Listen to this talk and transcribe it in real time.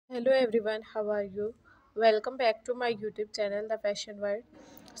Hello everyone, how are you? Welcome back to my YouTube channel, The Fashion World.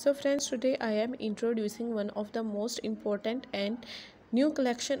 So friends, today I am introducing one of the most important and new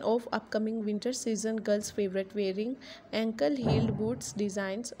collection of upcoming winter season girls favorite wearing ankle heeled boots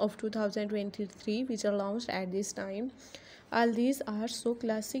designs of 2023 which are launched at this time. All these are so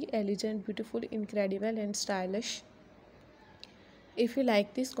classy, elegant, beautiful, incredible and stylish. If you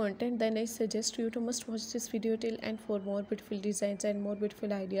like this content, then I suggest you to must watch this video till end for more beautiful designs and more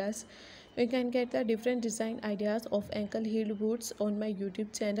beautiful ideas. You can get the different design ideas of ankle heel boots on my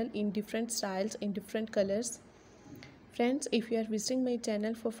YouTube channel in different styles, in different colors. Friends, if you are visiting my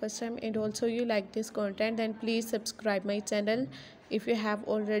channel for first time and also you like this content, then please subscribe my channel. If you have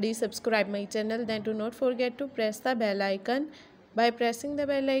already subscribed my channel, then do not forget to press the bell icon. By pressing the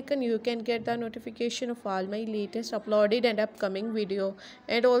bell icon, you can get the notification of all my latest uploaded and upcoming video.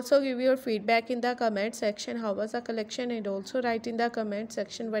 And also give your feedback in the comment section how was the collection, and also write in the comment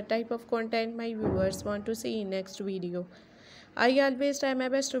section what type of content my viewers want to see in next video. I always try my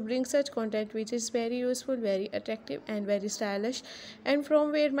best to bring such content which is very useful, very attractive and very stylish, and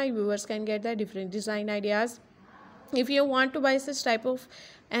from where my viewers can get the different design ideas. If you want to buy such type of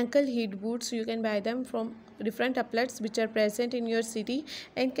ankle heat boots, you can buy them from different outlets which are present in your city,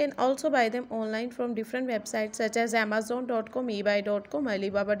 and can also buy them online from different websites such as amazon.com, ebay.com,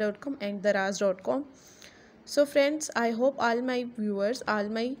 alibaba.com and daraz.com. So friends, I hope all my viewers, all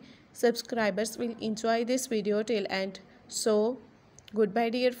my subscribers will enjoy this video till end. So goodbye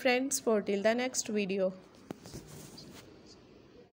dear friends, for till the next video.